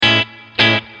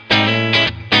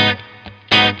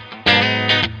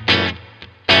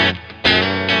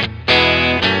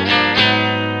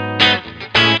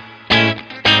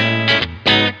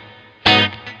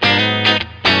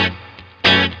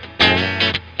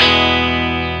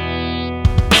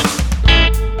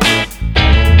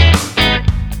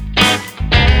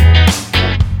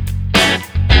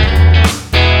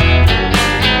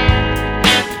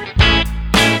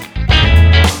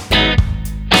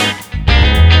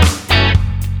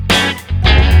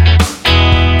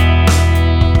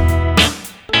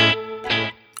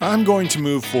I'm going to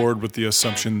move forward with the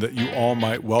assumption that you all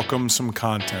might welcome some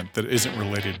content that isn't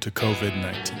related to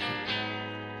COVID-19.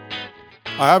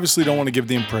 I obviously don't want to give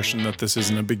the impression that this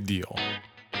isn't a big deal,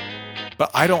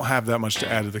 but I don't have that much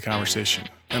to add to the conversation,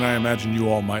 and I imagine you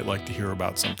all might like to hear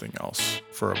about something else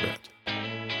for a bit.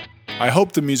 I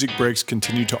hope the music breaks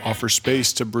continue to offer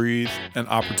space to breathe and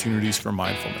opportunities for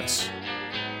mindfulness.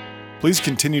 Please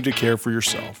continue to care for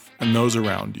yourself and those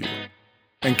around you,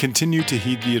 and continue to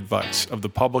heed the advice of the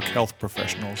public health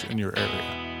professionals in your area.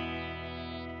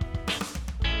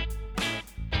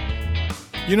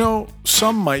 You know,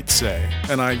 some might say,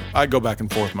 and I go back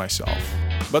and forth myself,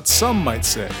 but some might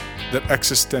say that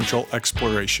existential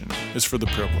exploration is for the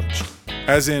privileged.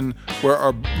 As in, where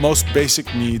our most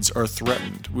basic needs are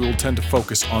threatened, we will tend to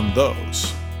focus on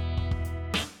those.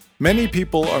 Many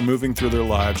people are moving through their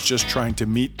lives just trying to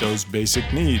meet those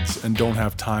basic needs and don't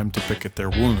have time to pick at their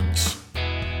wounds.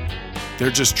 They're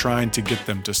just trying to get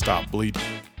them to stop bleeding.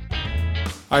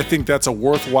 I think that's a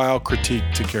worthwhile critique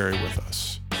to carry with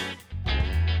us.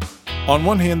 On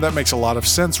one hand, that makes a lot of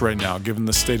sense right now given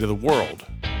the state of the world.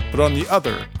 But on the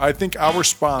other, I think our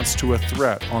response to a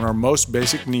threat on our most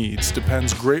basic needs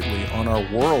depends greatly on our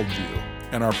worldview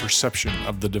and our perception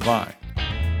of the divine.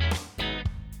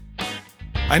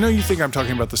 I know you think I'm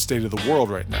talking about the state of the world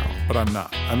right now, but I'm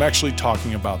not. I'm actually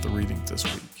talking about the readings this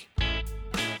week.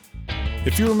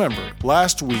 If you remember,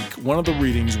 last week, one of the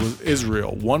readings was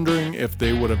Israel wondering if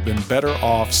they would have been better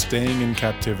off staying in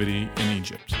captivity in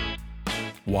Egypt.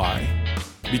 Why?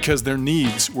 Because their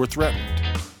needs were threatened.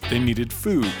 They needed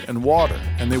food and water,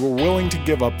 and they were willing to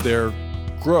give up their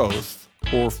growth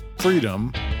or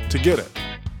freedom to get it.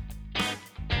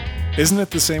 Isn't it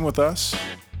the same with us?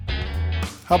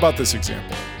 How about this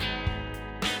example?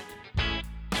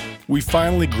 We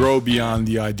finally grow beyond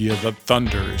the idea that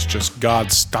thunder is just God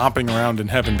stomping around in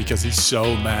heaven because he's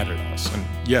so mad at us. And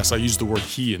yes, I use the word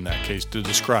he in that case to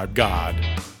describe God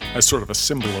as sort of a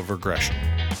symbol of regression.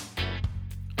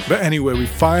 But anyway, we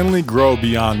finally grow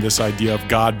beyond this idea of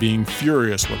God being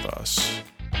furious with us.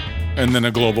 And then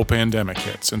a global pandemic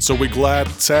hits. And so we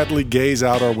sadly gaze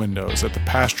out our windows at the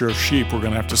pasture of sheep we're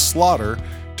going to have to slaughter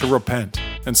to repent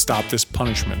and stop this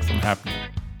punishment from happening.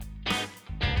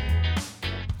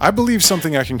 I believe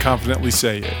something I can confidently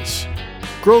say is,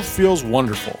 growth feels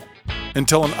wonderful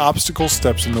until an obstacle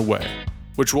steps in the way,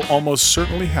 which will almost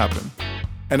certainly happen.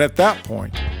 And at that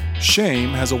point, shame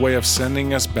has a way of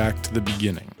sending us back to the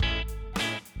beginning.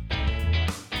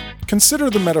 Consider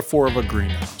the metaphor of a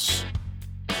greenhouse.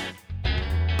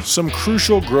 Some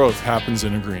crucial growth happens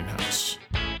in a greenhouse.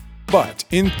 But,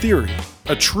 in theory,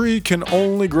 a tree can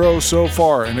only grow so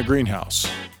far in a greenhouse.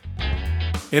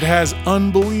 It has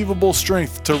unbelievable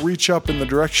strength to reach up in the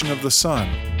direction of the sun,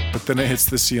 but then it hits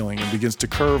the ceiling and begins to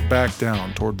curve back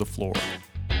down toward the floor.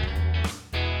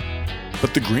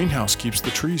 But the greenhouse keeps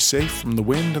the tree safe from the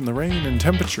wind and the rain and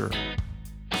temperature.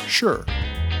 Sure,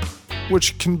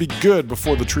 which can be good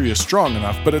before the tree is strong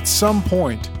enough, but at some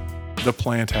point, the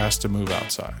plant has to move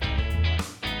outside.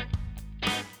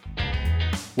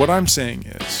 What I'm saying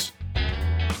is,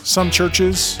 some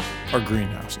churches are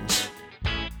greenhouses.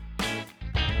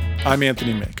 I'm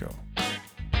Anthony Mako.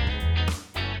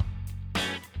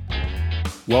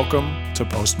 Welcome to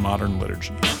Postmodern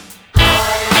Liturgy.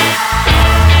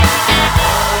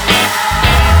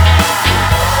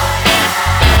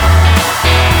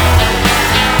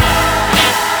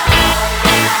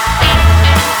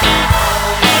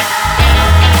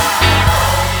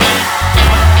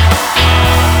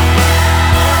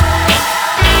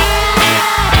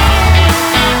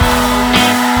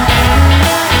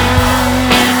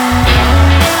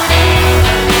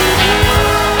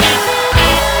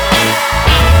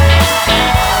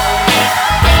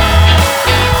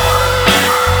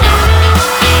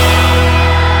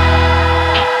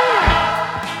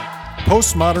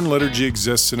 Postmodern Liturgy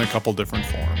exists in a couple different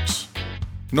forms.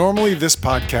 Normally, this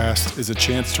podcast is a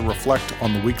chance to reflect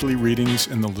on the weekly readings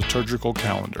in the liturgical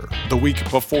calendar, the week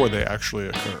before they actually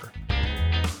occur.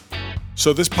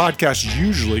 So this podcast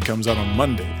usually comes out on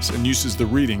Mondays and uses the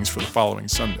readings for the following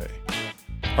Sunday.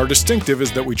 Our distinctive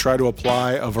is that we try to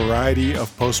apply a variety of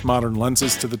postmodern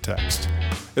lenses to the text,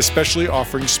 especially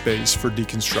offering space for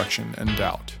deconstruction and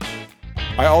doubt.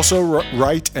 I also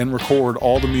write and record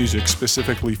all the music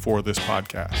specifically for this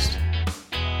podcast.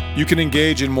 You can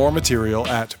engage in more material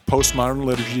at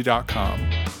postmodernliturgy.com.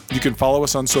 You can follow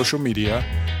us on social media.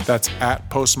 That's at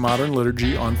Postmodern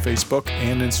Liturgy on Facebook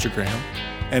and Instagram,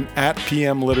 and at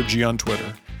PM Liturgy on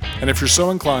Twitter. And if you're so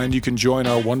inclined, you can join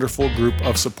our wonderful group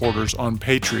of supporters on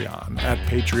Patreon at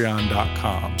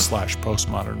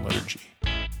patreon.com/postmodernliturgy.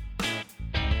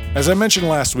 As I mentioned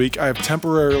last week, I have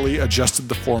temporarily adjusted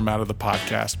the format of the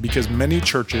podcast because many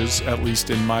churches, at least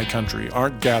in my country,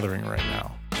 aren't gathering right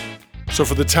now. So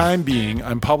for the time being,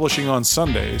 I'm publishing on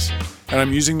Sundays, and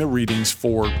I'm using the readings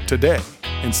for today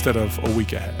instead of a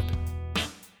week ahead.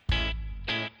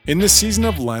 In this season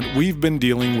of Lent, we've been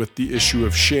dealing with the issue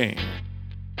of shame.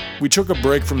 We took a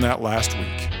break from that last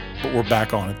week, but we're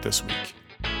back on it this week.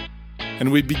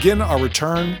 And we begin our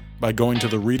return by going to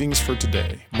the readings for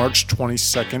today, March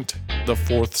 22nd, the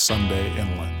fourth Sunday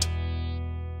in Lent.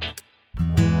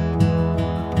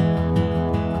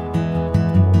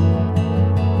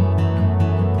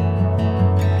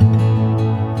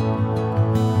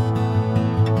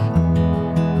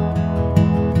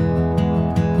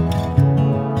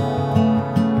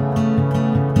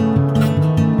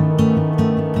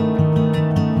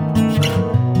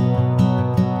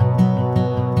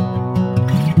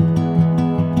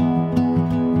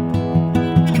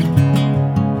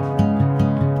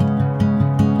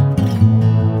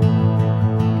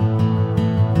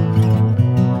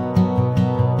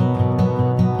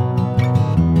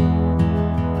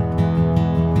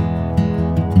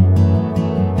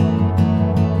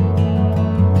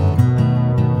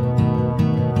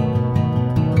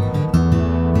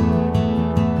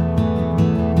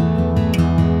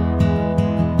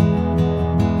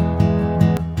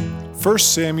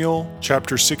 First Samuel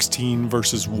chapter 16,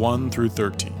 verses 1 through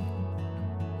 13.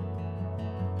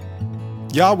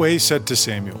 Yahweh said to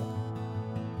Samuel,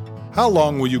 "How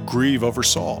long will you grieve over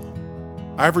Saul?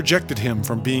 I have rejected him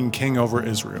from being king over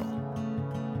Israel.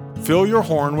 Fill your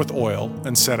horn with oil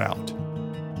and set out.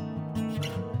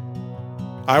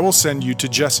 I will send you to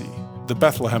Jesse, the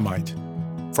Bethlehemite,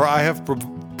 for I have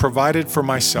provided for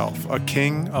myself a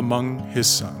king among his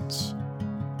sons."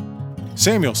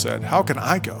 Samuel said, "How can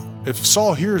I go? If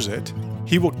Saul hears it,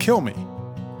 he will kill me."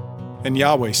 And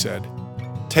Yahweh said,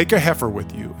 "Take a heifer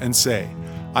with you and say,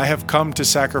 I have come to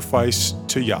sacrifice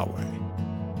to Yahweh.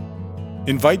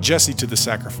 Invite Jesse to the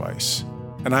sacrifice,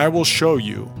 and I will show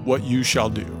you what you shall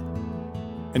do.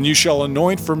 And you shall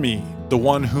anoint for me the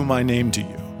one whom I name to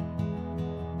you."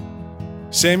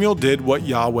 Samuel did what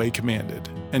Yahweh commanded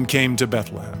and came to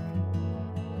Bethlehem.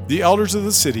 The elders of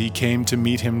the city came to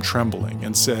meet him trembling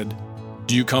and said,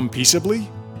 "Do you come peaceably?"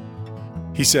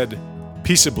 He said,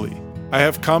 "Peaceably, I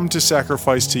have come to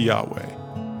sacrifice to Yahweh.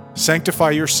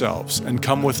 Sanctify yourselves and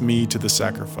come with me to the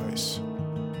sacrifice."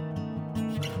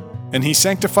 And he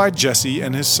sanctified Jesse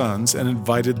and his sons and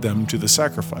invited them to the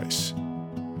sacrifice.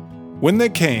 When they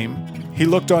came, he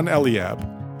looked on Eliab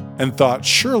and thought,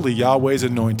 "Surely Yahweh's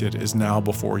anointed is now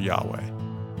before Yahweh."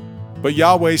 But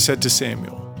Yahweh said to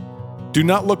Samuel, "Do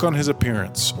not look on his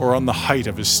appearance or on the height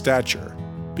of his stature,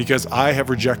 because I have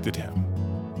rejected him.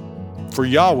 For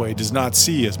Yahweh does not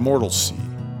see as mortals see.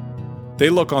 They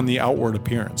look on the outward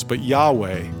appearance, but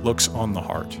Yahweh looks on the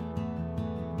heart."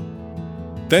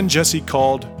 Then Jesse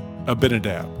called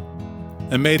Abinadab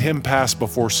and made him pass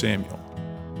before Samuel.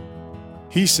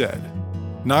 He said,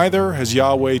 "Neither has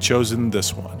Yahweh chosen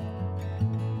this one."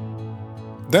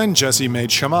 Then Jesse made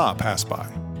Shammah pass by,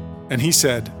 and he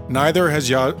said, "Neither has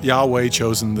Yahweh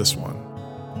chosen this one."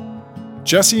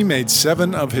 Jesse made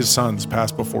 7 of his sons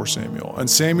pass before Samuel, and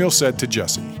Samuel said to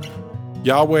Jesse,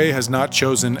 "Yahweh has not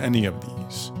chosen any of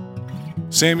these."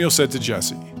 Samuel said to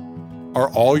Jesse, "Are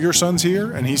all your sons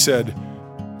here?" And he said,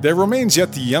 "There remains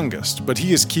yet the youngest, but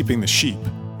he is keeping the sheep."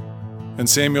 And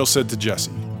Samuel said to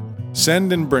Jesse,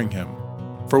 "Send and bring him,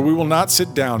 for we will not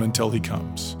sit down until he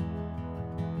comes."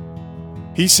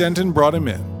 He sent and brought him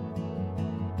in.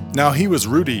 Now he was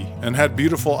ruddy and had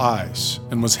beautiful eyes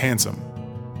and was handsome.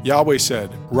 Yahweh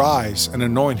said, "Rise and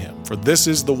anoint him, for this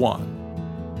is the one."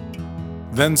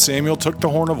 Then Samuel took the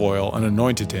horn of oil and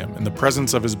anointed him in the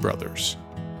presence of his brothers.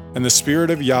 And the Spirit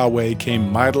of Yahweh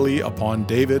came mightily upon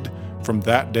David from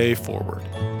that day forward.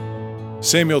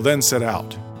 Samuel then set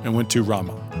out and went to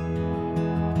Ramah.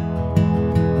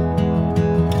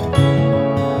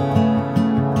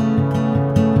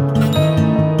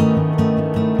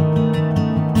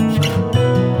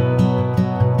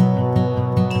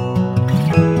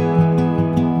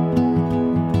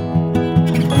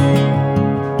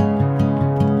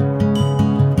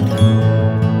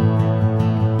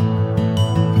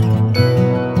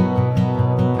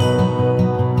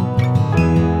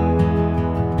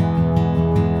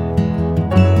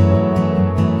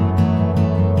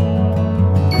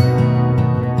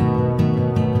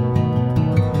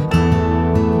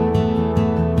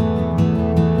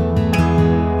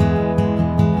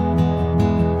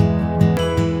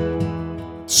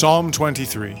 Psalm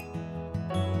 23.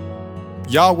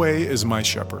 Yahweh is my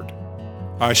shepherd,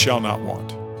 I shall not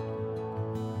want.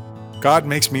 God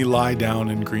makes me lie down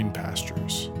in green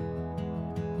pastures.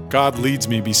 God leads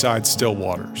me beside still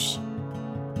waters.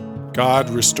 God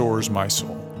restores my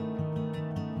soul.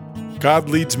 God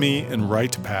leads me in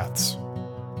right paths,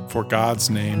 for God's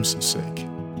name's sake.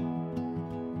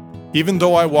 Even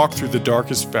though I walk through the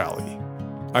darkest valley,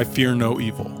 I fear no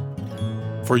evil,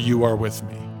 for you are with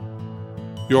me.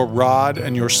 Your rod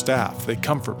and your staff, they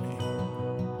comfort me.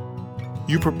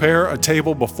 You prepare a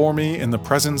table before me in the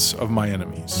presence of my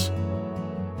enemies.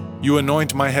 You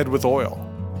anoint my head with oil,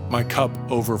 my cup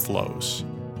overflows.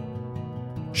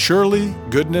 Surely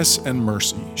goodness and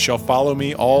mercy shall follow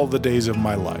me all the days of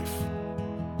my life,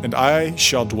 and I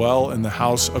shall dwell in the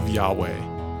house of Yahweh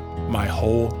my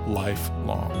whole life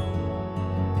long.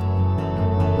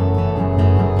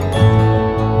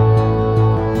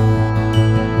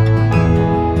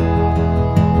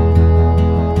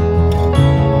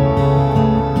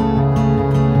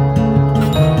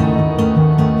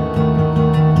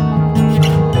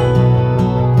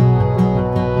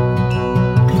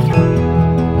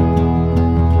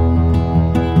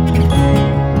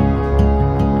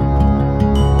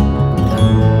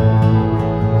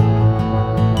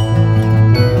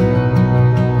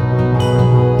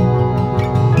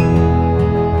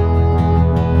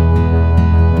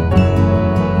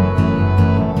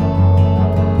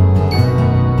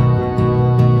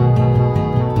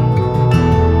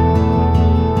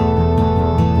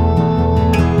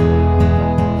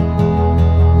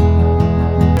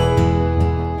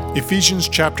 Ephesians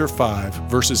chapter 5,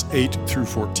 verses 8 through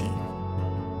 14.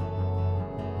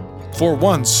 For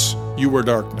once you were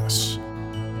darkness,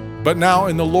 but now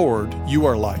in the Lord you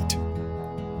are light.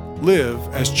 Live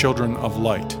as children of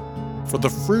light, for the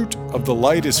fruit of the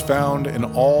light is found in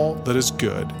all that is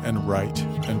good and right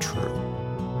and true.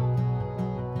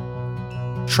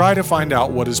 Try to find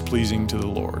out what is pleasing to the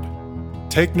Lord.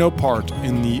 Take no part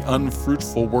in the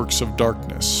unfruitful works of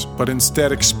darkness, but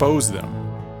instead expose them.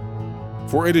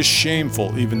 For it is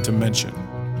shameful even to mention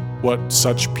what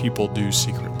such people do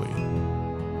secretly.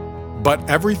 But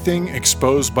everything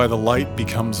exposed by the light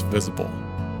becomes visible.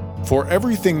 For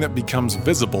everything that becomes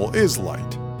visible is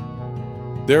light.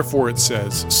 Therefore it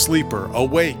says, Sleeper,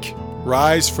 awake,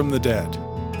 rise from the dead,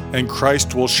 and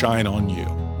Christ will shine on you.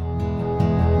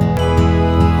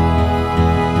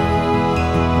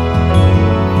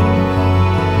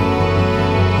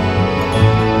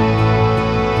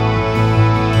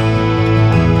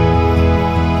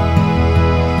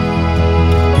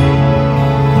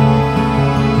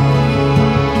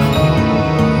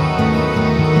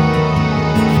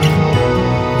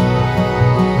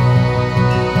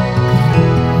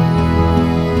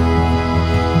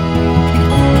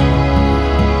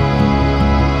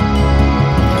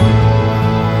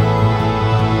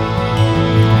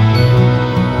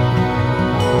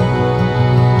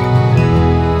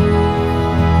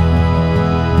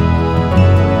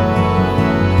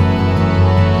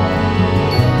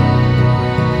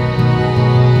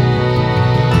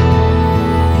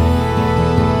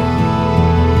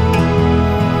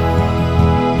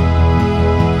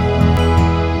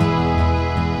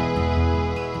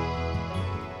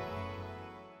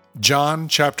 John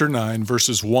chapter 9,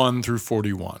 verses 1 through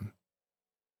 41.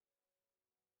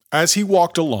 As he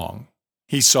walked along,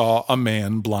 he saw a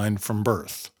man blind from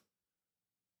birth.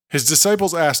 His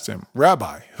disciples asked him,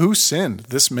 Rabbi, who sinned,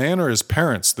 this man or his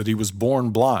parents, that he was born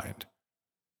blind?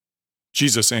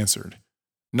 Jesus answered,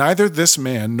 Neither this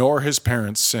man nor his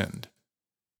parents sinned.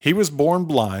 He was born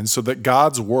blind so that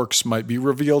God's works might be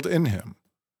revealed in him.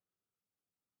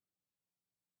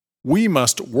 We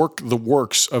must work the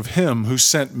works of him who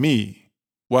sent me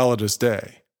while it is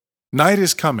day. Night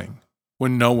is coming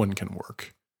when no one can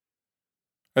work.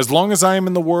 As long as I am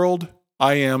in the world,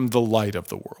 I am the light of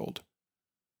the world.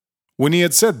 When he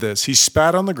had said this, he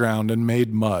spat on the ground and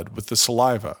made mud with the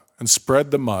saliva and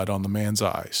spread the mud on the man's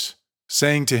eyes,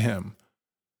 saying to him,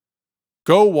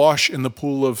 Go wash in the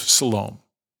pool of Siloam,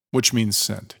 which means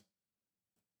sent.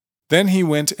 Then he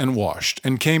went and washed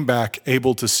and came back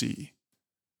able to see.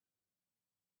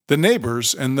 The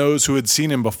neighbors and those who had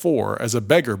seen him before as a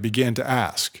beggar began to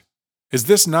ask, Is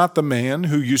this not the man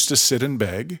who used to sit and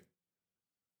beg?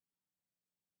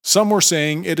 Some were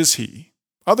saying, It is he.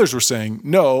 Others were saying,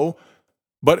 No,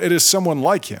 but it is someone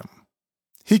like him.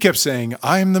 He kept saying,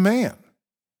 I am the man.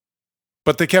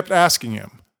 But they kept asking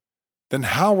him, Then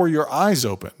how were your eyes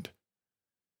opened?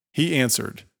 He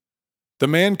answered, The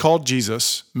man called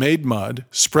Jesus made mud,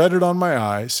 spread it on my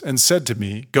eyes, and said to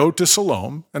me, Go to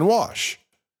Siloam and wash.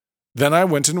 Then I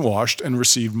went and washed and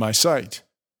received my sight.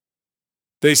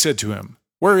 They said to him,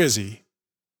 Where is he?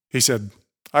 He said,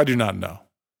 I do not know.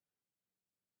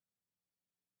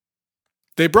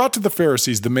 They brought to the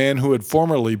Pharisees the man who had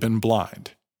formerly been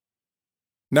blind.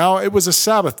 Now it was a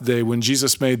Sabbath day when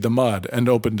Jesus made the mud and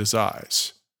opened his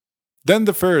eyes. Then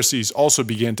the Pharisees also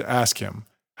began to ask him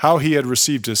how he had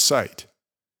received his sight.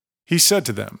 He said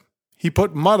to them, "He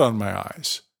put mud on my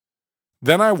eyes.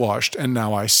 Then I washed, and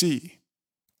now I see."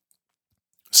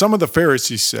 Some of the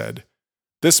Pharisees said,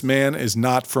 "This man is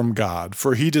not from God,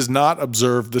 for he does not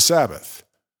observe the Sabbath."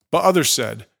 But others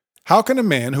said, "How can a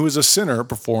man who is a sinner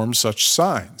perform such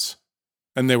signs?"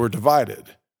 And they were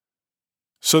divided.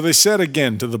 So they said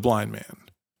again to the blind man,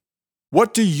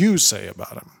 "What do you say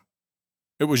about him?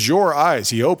 It was your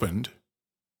eyes he opened."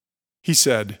 He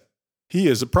said, "He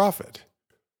is a prophet."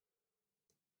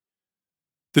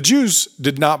 The Jews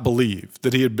did not believe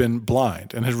that he had been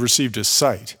blind and had received his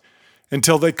sight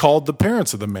until they called the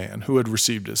parents of the man who had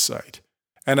received his sight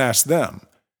and asked them,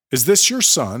 "Is this your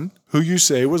son, who you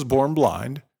say was born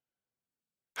blind?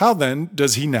 How then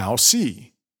does he now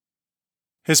see?"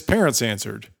 His parents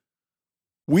answered,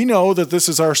 "We know that this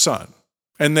is our son,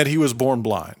 and that he was born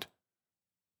blind.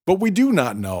 But we do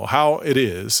not know how it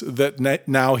is that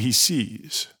now he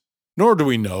sees, nor do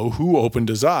we know who opened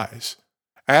his eyes.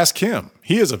 Ask him,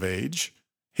 he is of age.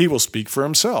 He will speak for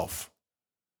himself."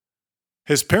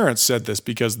 His parents said this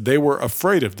because they were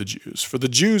afraid of the Jews, for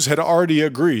the Jews had already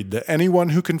agreed that anyone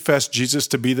who confessed Jesus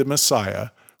to be the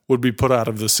Messiah would be put out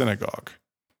of the synagogue.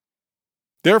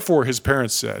 Therefore his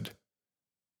parents said,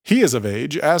 "He is of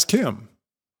age, ask him."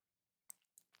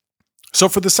 So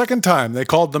for the second time they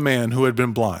called the man who had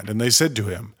been blind, and they said to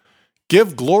him,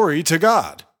 "Give glory to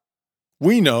God.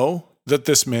 We know that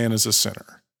this man is a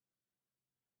sinner."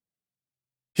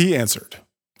 He answered,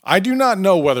 "I do not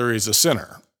know whether he is a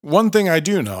sinner. One thing I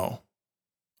do know,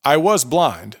 I was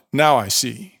blind, now I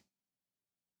see."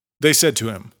 They said to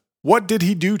him, "What did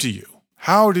he do to you?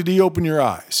 How did he open your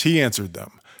eyes?" He answered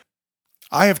them,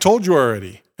 "I have told you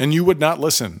already, and you would not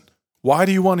listen. Why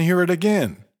do you want to hear it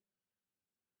again?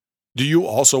 Do you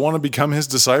also want to become his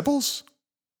disciples?"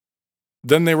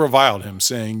 Then they reviled him,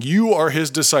 saying, "You are his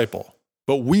disciple,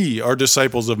 but we are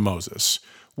disciples of Moses.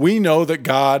 We know that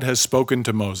God has spoken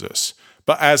to Moses,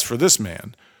 but as for this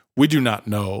man, we do not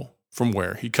know from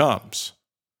where he comes."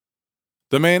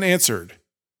 The man answered,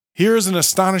 "Here is an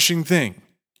astonishing thing.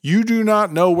 You do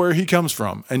not know where he comes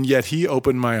from, and yet he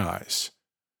opened my eyes.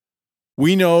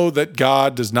 We know that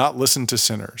God does not listen to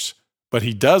sinners, but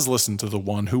he does listen to the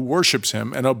one who worships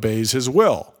him and obeys his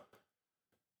will.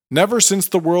 Never since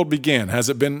the world began has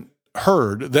it been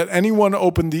heard that anyone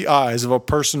opened the eyes of a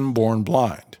person born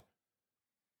blind.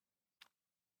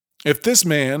 If this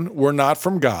man were not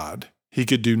from God, he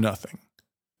could do nothing."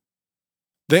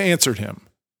 They answered him,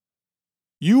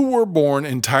 "You were born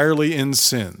entirely in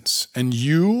sins, and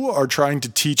you are trying to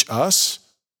teach us?"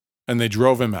 And they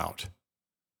drove him out.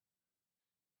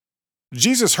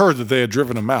 Jesus heard that they had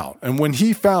driven him out, and when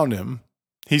he found him,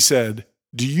 he said,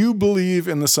 "Do you believe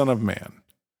in the Son of Man?"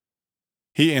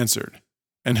 He answered,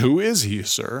 "And who is he,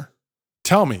 sir?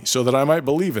 Tell me, so that I might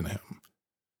believe in him."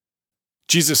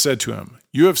 Jesus said to him,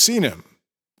 "You have seen him,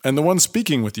 and the one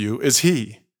speaking with you is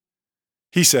he."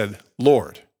 He said,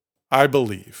 "Lord, I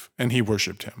believe," and he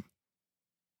worshipped him.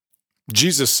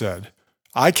 Jesus said,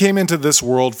 "I came into this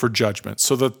world for judgment,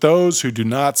 so that those who do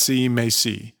not see may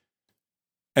see,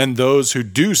 and those who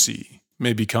do see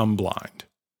may become blind."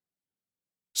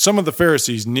 Some of the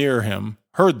Pharisees near him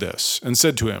heard this and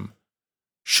said to him,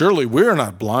 "Surely we are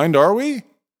not blind, are we?"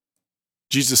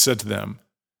 Jesus said to them,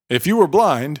 "If you were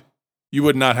blind, you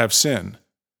would not have sin.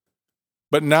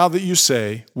 But now that you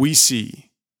say, 'We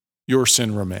see,' your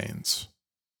sin remains."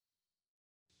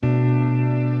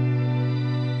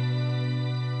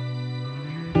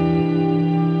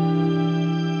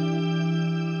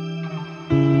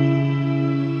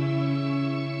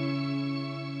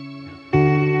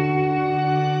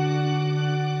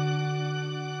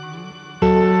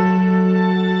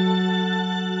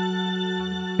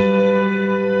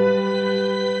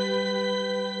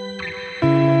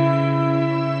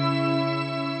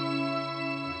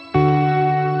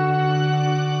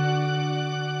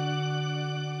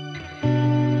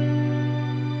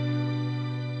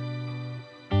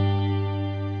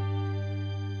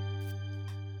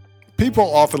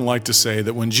 People often like to say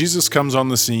that when Jesus comes on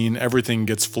the scene, everything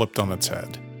gets flipped on its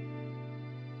head.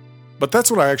 But that's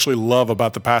what I actually love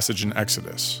about the passage in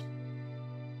Exodus.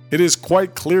 It is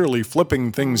quite clearly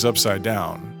flipping things upside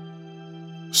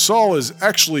down. Saul is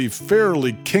actually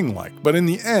fairly king-like, but in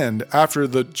the end, after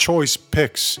the choice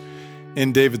picks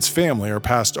in David's family are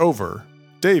passed over,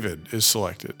 David is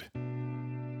selected.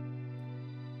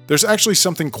 There's actually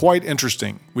something quite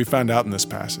interesting we found out in this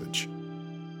passage.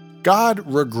 God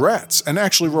regrets and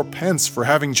actually repents for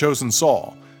having chosen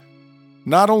Saul.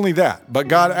 Not only that, but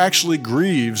God actually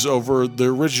grieves over the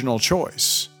original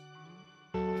choice.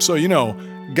 So,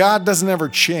 God doesn't ever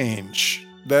change.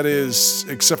 That is,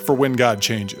 except for when God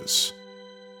changes.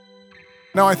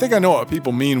 Now, I think I know what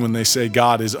people mean when they say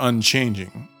God is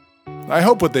unchanging. I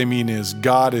hope what they mean is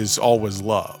God is always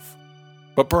love.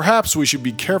 But perhaps we should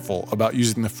be careful about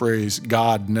using the phrase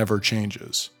God never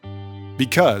changes.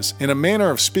 Because, in a manner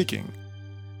of speaking,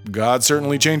 God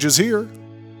certainly changes here.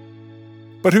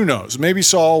 But who knows? Maybe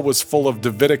Saul was full of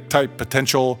Davidic-type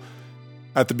potential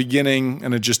at the beginning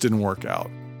and it just didn't work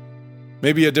out.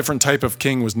 Maybe a different type of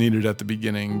king was needed at the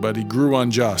beginning, but he grew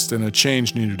unjust and a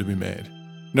change needed to be made.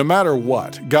 No matter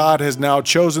what, God has now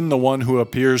chosen the one who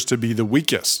appears to be the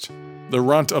weakest, the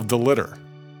runt of the litter.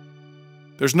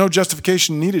 There's no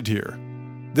justification needed here.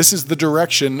 This is the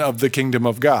direction of the kingdom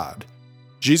of God.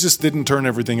 Jesus didn't turn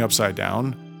everything upside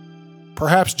down.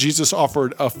 Perhaps Jesus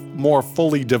offered a more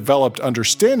fully developed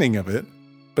understanding of it,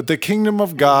 but the kingdom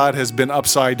of God has been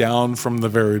upside down from the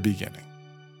very beginning.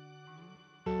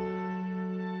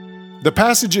 The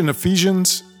passage in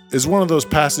Ephesians is one of those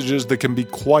passages that can be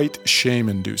quite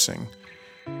shame-inducing,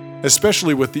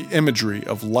 especially with the imagery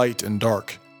of light and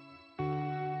dark.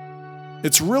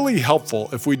 It's really helpful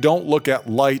if we don't look at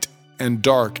light and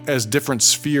dark as different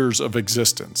spheres of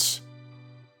existence.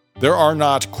 There are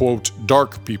not, quote,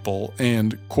 dark people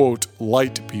and, quote,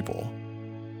 light people.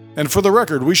 And for the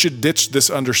record, we should ditch this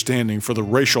understanding for the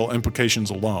racial implications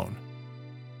alone.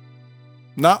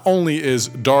 Not only is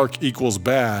dark equals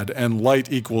bad and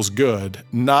light equals good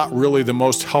not really the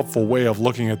most helpful way of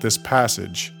looking at this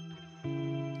passage,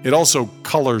 it also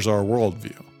colors our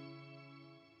worldview.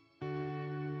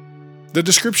 The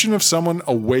description of someone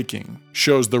awaking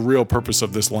shows the real purpose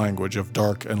of this language of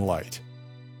dark and light.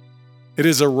 It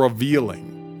is a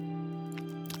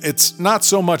revealing. It's not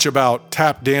so much about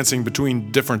tap dancing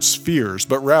between different spheres,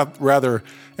 but rather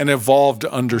an evolved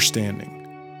understanding.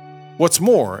 What's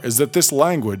more is that this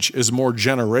language is more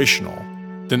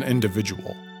generational than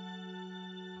individual.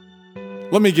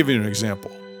 Let me give you an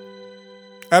example.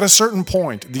 At a certain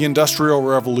point, the Industrial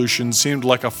Revolution seemed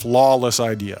like a flawless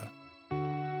idea.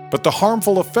 But the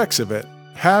harmful effects of it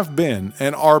have been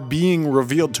and are being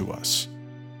revealed to us.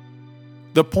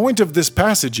 The point of this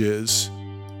passage is,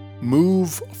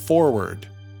 move forward.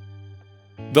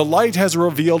 The light has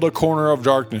revealed a corner of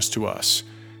darkness to us,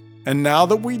 and now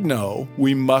that we know,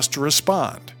 we must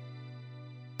respond.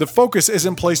 The focus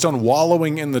isn't placed on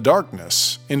wallowing in the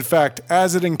darkness. In fact,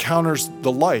 as it encounters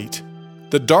the light,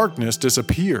 the darkness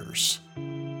disappears.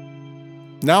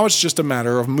 Now it's just a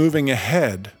matter of moving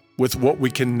ahead with what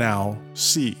we can now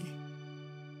see.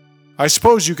 I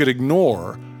suppose you could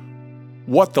ignore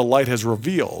what the light has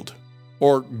revealed,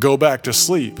 or go back to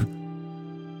sleep,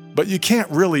 but you can't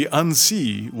really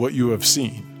unsee what you have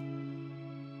seen.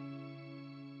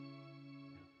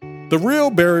 The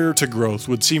real barrier to growth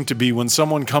would seem to be when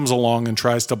someone comes along and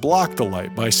tries to block the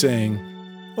light by saying,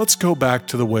 let's go back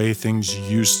to the way things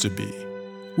used to be.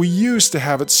 We used to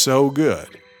have it so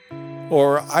good.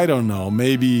 Or, I don't know,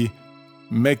 maybe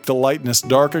make the lightness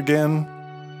dark again?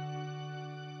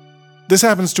 This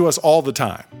happens to us all the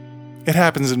time. It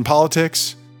happens in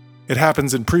politics, it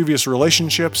happens in previous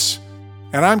relationships,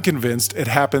 and I'm convinced it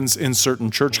happens in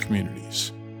certain church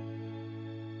communities.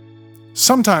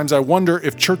 Sometimes I wonder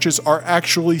if churches are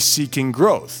actually seeking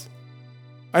growth.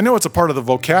 I know it's a part of the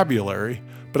vocabulary,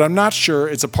 but I'm not sure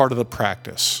it's a part of the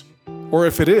practice. Or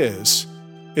if it is,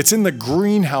 it's in the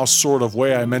greenhouse sort of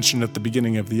way I mentioned at the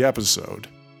beginning of the episode.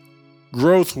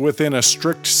 Growth within a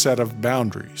strict set of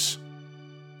boundaries.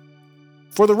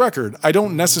 For the record, I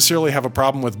don't necessarily have a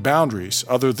problem with boundaries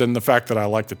other than the fact that I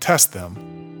like to test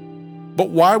them. But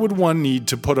why would one need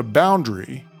to put a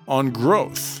boundary on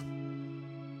growth?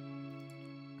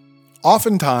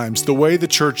 Oftentimes, the way the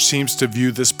church seems to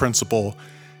view this principle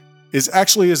is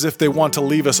actually as if they want to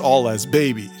leave us all as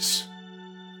babies.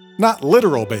 Not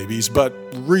literal babies, but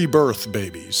rebirth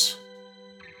babies.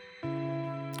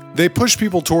 They push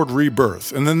people toward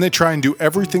rebirth, and then they try and do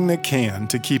everything they can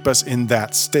to keep us in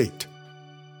that state.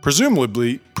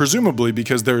 Presumably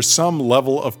because there is some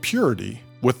level of purity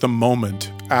with the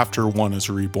moment after one is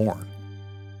reborn.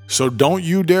 So don't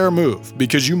you dare move,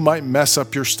 because you might mess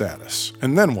up your status.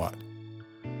 And then what?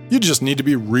 You just need to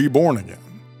be reborn again.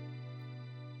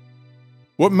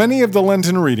 What many of the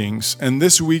Lenten readings and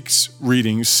this week's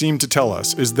readings seem to tell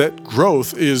us is that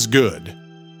growth is good.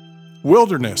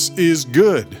 Wilderness is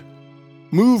good.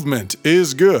 Movement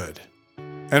is good.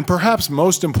 And perhaps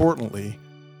most importantly,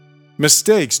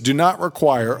 mistakes do not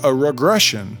require a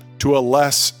regression to a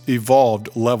less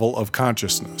evolved level of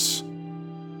consciousness.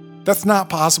 That's not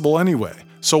possible anyway,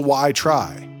 so why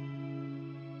try?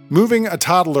 Moving a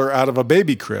toddler out of a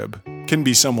baby crib can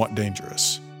be somewhat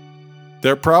dangerous.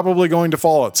 They're probably going to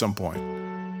fall at some point.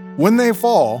 When they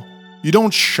fall, you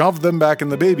don't shove them back in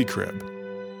the baby crib.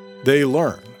 They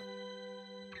learn.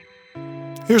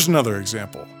 Here's another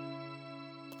example.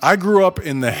 I grew up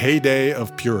in the heyday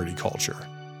of purity culture.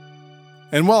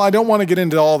 And while I don't want to get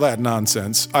into all that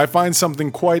nonsense, I find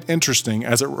something quite interesting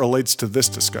as it relates to this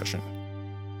discussion.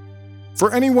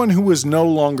 For anyone who was no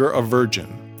longer a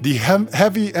virgin, the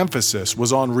heavy emphasis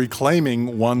was on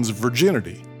reclaiming one's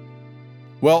virginity.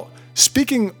 Well,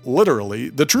 speaking literally,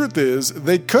 the truth is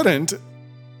they couldn't,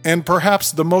 and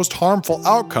perhaps the most harmful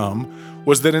outcome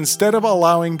was that instead of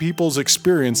allowing people's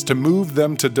experience to move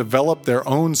them to develop their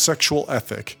own sexual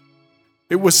ethic,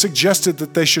 it was suggested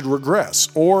that they should regress,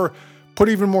 or, put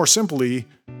even more simply,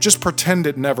 just pretend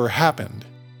it never happened.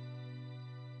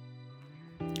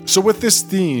 So with this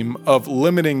theme of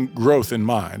limiting growth in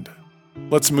mind,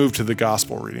 let's move to the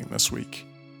gospel reading this week.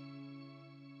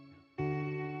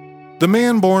 The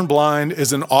man born blind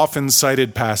is an often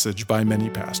cited passage by many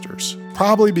pastors,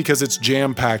 probably because it's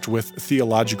jam-packed with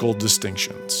theological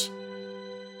distinctions.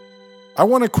 I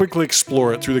want to quickly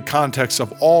explore it through the context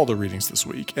of all the readings this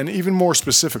week, and even more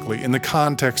specifically in the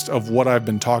context of what I've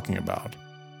been talking about.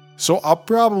 So I'll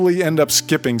probably end up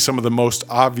skipping some of the most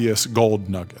obvious gold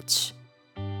nuggets.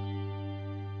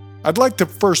 I'd like to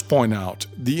first point out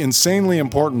the insanely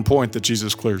important point that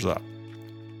Jesus clears up.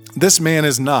 This man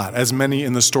is not, as many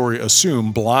in the story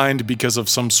assume, blind because of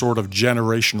some sort of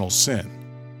generational sin.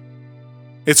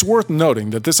 It's worth noting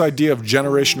that this idea of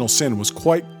generational sin was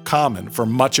quite common for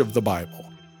much of the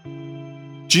Bible.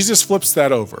 Jesus flips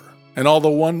that over, and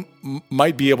although one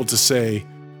might be able to say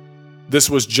this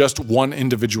was just one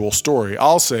individual story,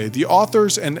 I'll say the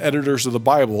authors and editors of the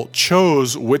Bible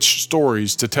chose which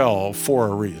stories to tell for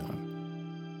a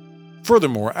reason.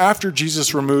 Furthermore, after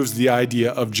Jesus removes the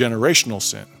idea of generational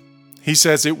sin, he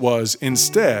says it was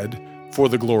instead for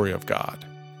the glory of God.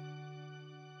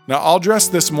 Now, I'll address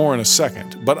this more in a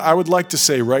second, but I would like to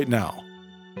say right now,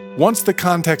 once the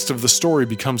context of the story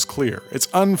becomes clear, it's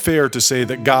unfair to say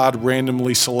that God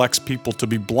randomly selects people to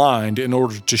be blind in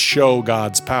order to show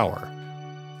God's power.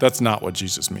 That's not what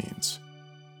Jesus means.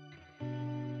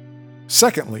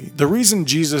 Secondly, the reason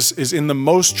Jesus is in the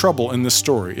most trouble in this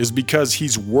story is because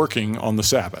he's working on the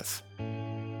Sabbath.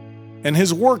 And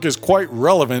his work is quite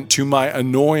relevant to my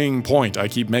annoying point I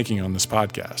keep making on this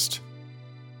podcast.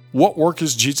 What work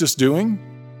is Jesus doing?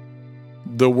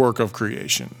 The work of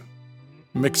creation.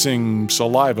 Mixing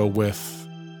saliva with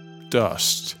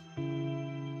dust.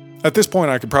 At this point,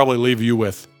 I could probably leave you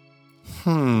with,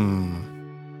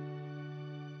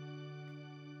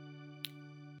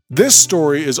 This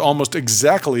story is almost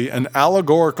exactly an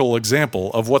allegorical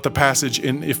example of what the passage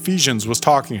in Ephesians was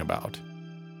talking about.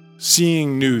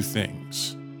 Seeing new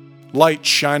things. Light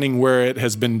shining where it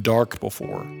has been dark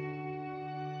before.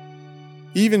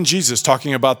 Even Jesus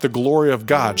talking about the glory of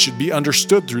God should be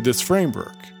understood through this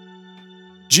framework.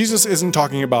 Jesus isn't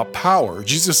talking about power.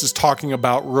 Jesus is talking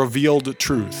about revealed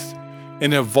truth,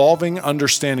 an evolving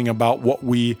understanding about what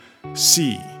we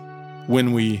see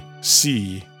when we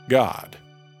see God.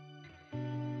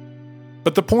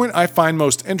 But the point I find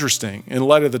most interesting in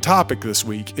light of the topic this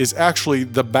week is actually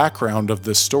the background of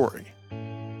this story.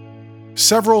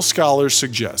 Several scholars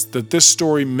suggest that this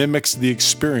story mimics the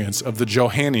experience of the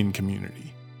Johannine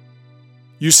community.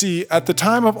 You see, at the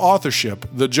time of authorship,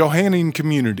 the Johannine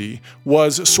community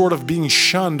was sort of being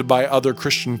shunned by other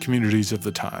Christian communities of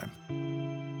the time.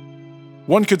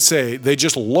 One could say they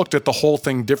just looked at the whole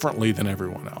thing differently than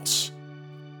everyone else.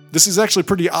 This is actually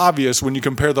pretty obvious when you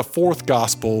compare the fourth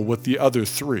gospel with the other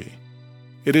three.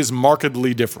 It is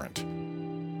markedly different.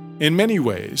 In many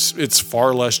ways, it's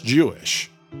far less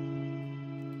Jewish.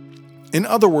 In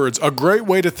other words, a great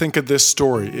way to think of this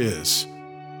story is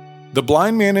the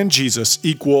blind man and Jesus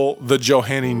equal the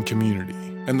Johannine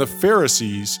community, and the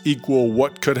Pharisees equal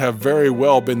what could have very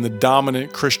well been the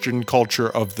dominant Christian culture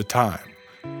of the time.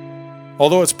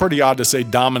 Although it's pretty odd to say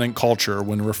dominant culture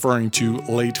when referring to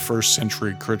late first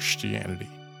century Christianity.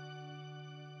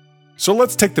 So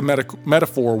let's take the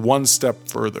metaphor one step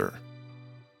further.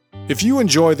 If you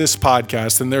enjoy this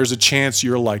podcast, then there's a chance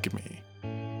you're like me.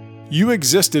 You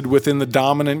existed within the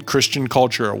dominant Christian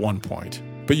culture at one point,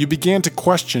 but you began to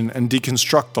question and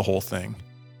deconstruct the whole thing.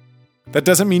 That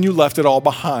doesn't mean you left it all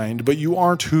behind, but you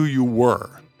aren't who you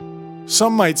were.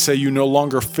 Some might say you no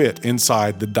longer fit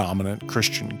inside the dominant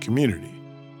Christian community.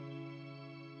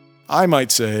 I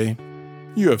might say,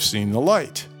 you have seen the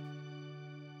light.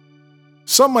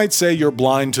 Some might say you're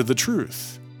blind to the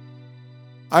truth.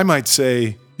 I might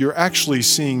say, you're actually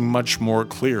seeing much more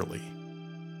clearly.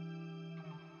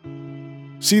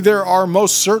 See, there are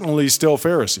most certainly still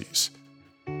Pharisees.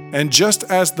 And just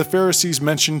as the Pharisees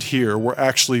mentioned here were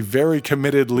actually very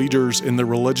committed leaders in the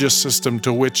religious system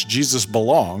to which Jesus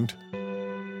belonged,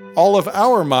 all of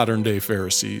our modern-day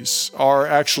Pharisees are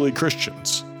actually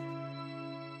Christians.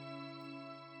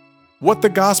 What the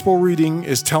gospel reading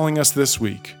is telling us this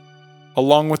week,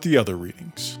 along with the other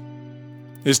readings,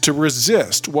 is to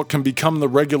resist what can become the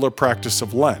regular practice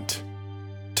of Lent,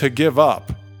 to give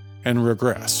up and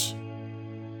regress.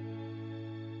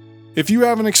 If you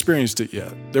haven't experienced it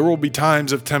yet, there will be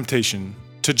times of temptation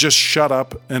to just shut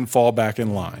up and fall back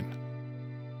in line.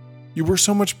 You were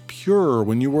so much purer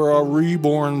when you were a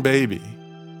reborn baby.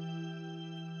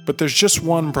 But there's just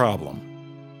one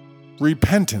problem.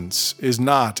 Repentance is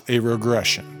not a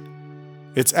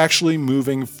regression. It's actually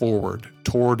moving forward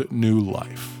toward new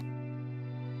life.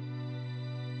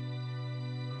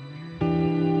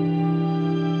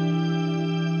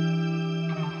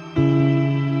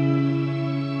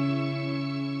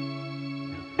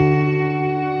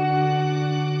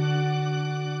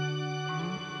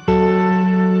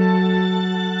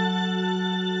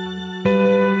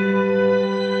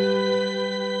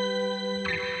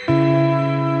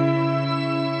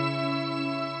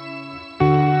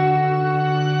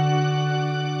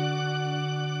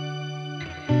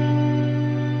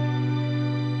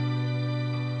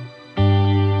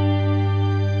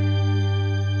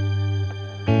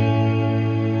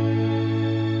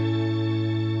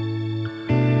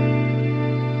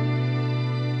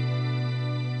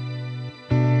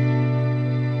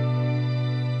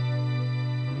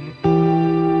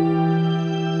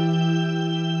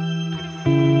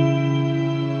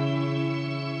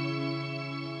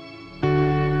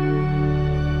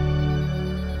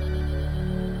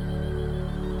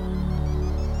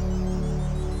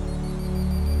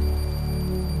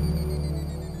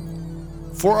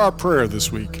 For our prayer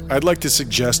this week, I'd like to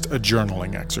suggest a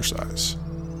journaling exercise.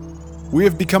 We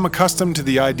have become accustomed to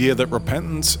the idea that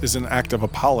repentance is an act of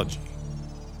apology.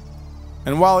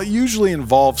 And while it usually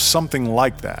involves something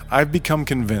like that, I've become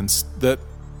convinced that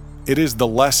it is the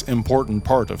less important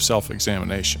part of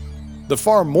self-examination. The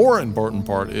far more important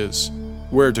part is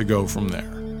where to go from there.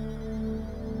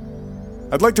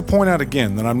 I'd like to point out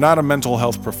again that I'm not a mental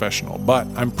health professional, but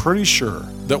I'm pretty sure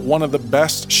that one of the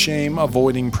best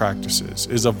shame-avoiding practices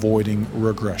is avoiding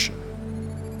regression.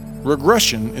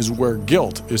 Regression is where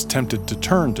guilt is tempted to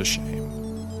turn to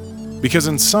shame. Because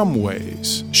in some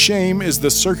ways, shame is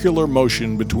the circular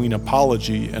motion between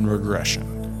apology and regression.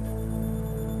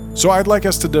 So I'd like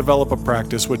us to develop a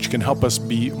practice which can help us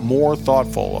be more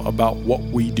thoughtful about what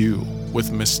we do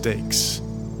with mistakes.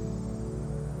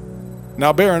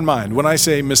 Now bear in mind, when I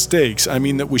say mistakes, I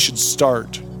mean that we should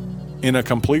start in a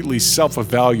completely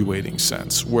self-evaluating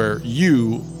sense, where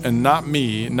you, and not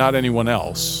me, not anyone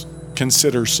else,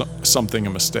 consider something a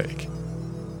mistake.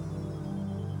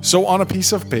 So on a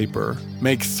piece of paper,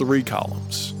 make 3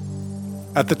 columns.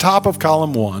 At the top of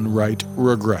column 1, write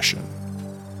regression.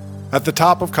 At the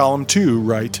top of column 2,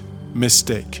 write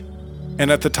mistake.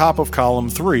 And at the top of column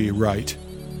 3, write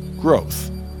growth.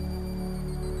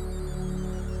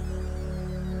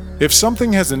 If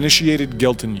something has initiated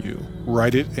guilt in you,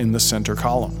 write it in the center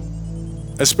column.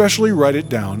 Especially write it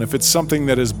down if it's something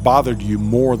that has bothered you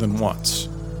more than once.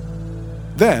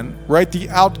 Then, write the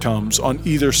outcomes on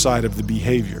either side of the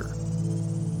behavior.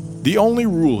 The only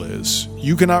rule is,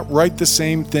 you cannot write the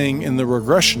same thing in the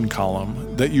regression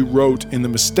column that you wrote in the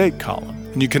mistake column,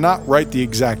 and you cannot write the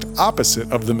exact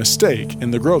opposite of the mistake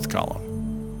in the growth column.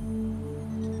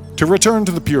 To return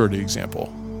to the purity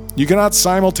example, you cannot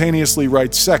simultaneously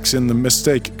write sex in the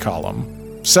mistake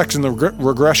column, sex in the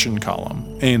regression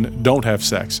column, and don't have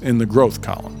sex in the growth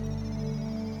column.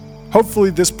 Hopefully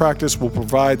this practice will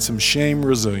provide some shame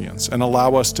resilience and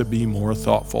allow us to be more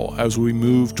thoughtful as we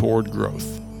move toward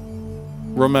growth.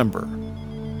 Remember,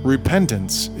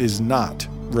 repentance is not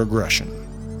regression.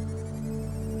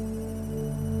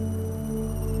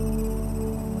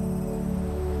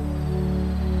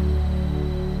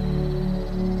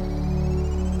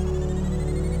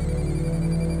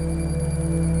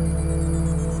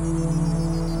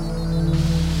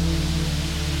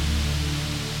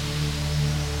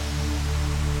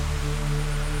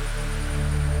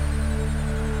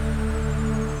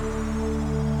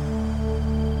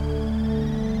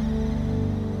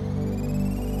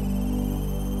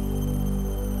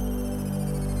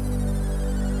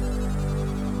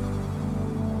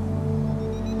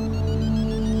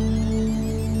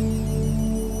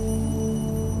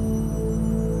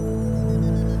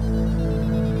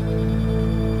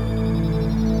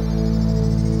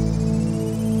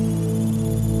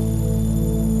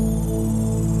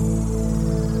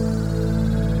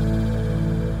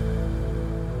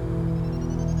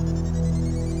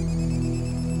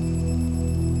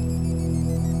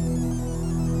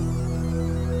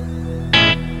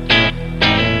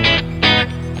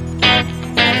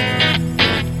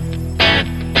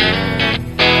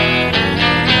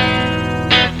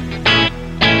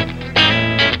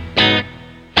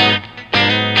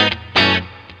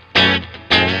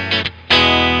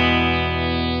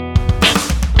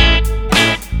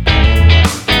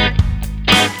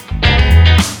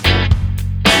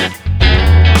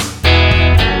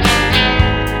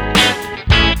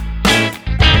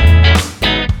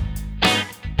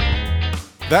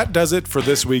 That does it for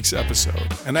this week's episode.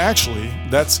 And actually,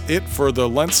 that's it for the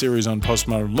Lent series on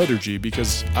postmodern liturgy,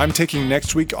 because I'm taking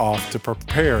next week off to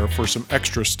prepare for some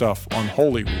extra stuff on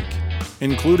Holy Week,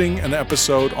 including an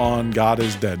episode on God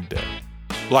is Dead Day,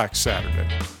 Black Saturday.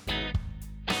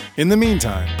 In the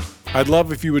meantime, I'd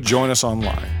love if you would join us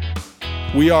online.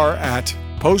 We are at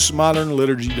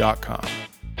postmodernliturgy.com.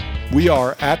 We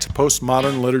are at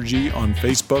Postmodern Liturgy on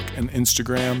Facebook and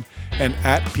Instagram, and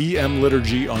at PM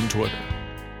Liturgy on Twitter.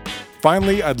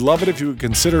 Finally, I'd love it if you would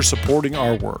consider supporting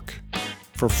our work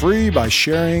for free by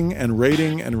sharing and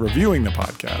rating and reviewing the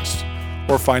podcast,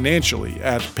 or financially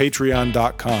at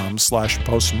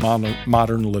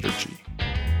patreon.com/postmodernliturgy.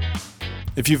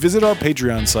 If you visit our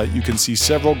Patreon site, you can see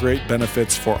several great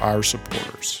benefits for our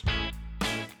supporters.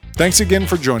 Thanks again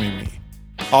for joining me.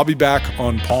 I'll be back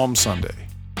on Palm Sunday.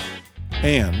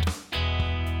 And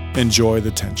enjoy the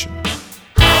tension.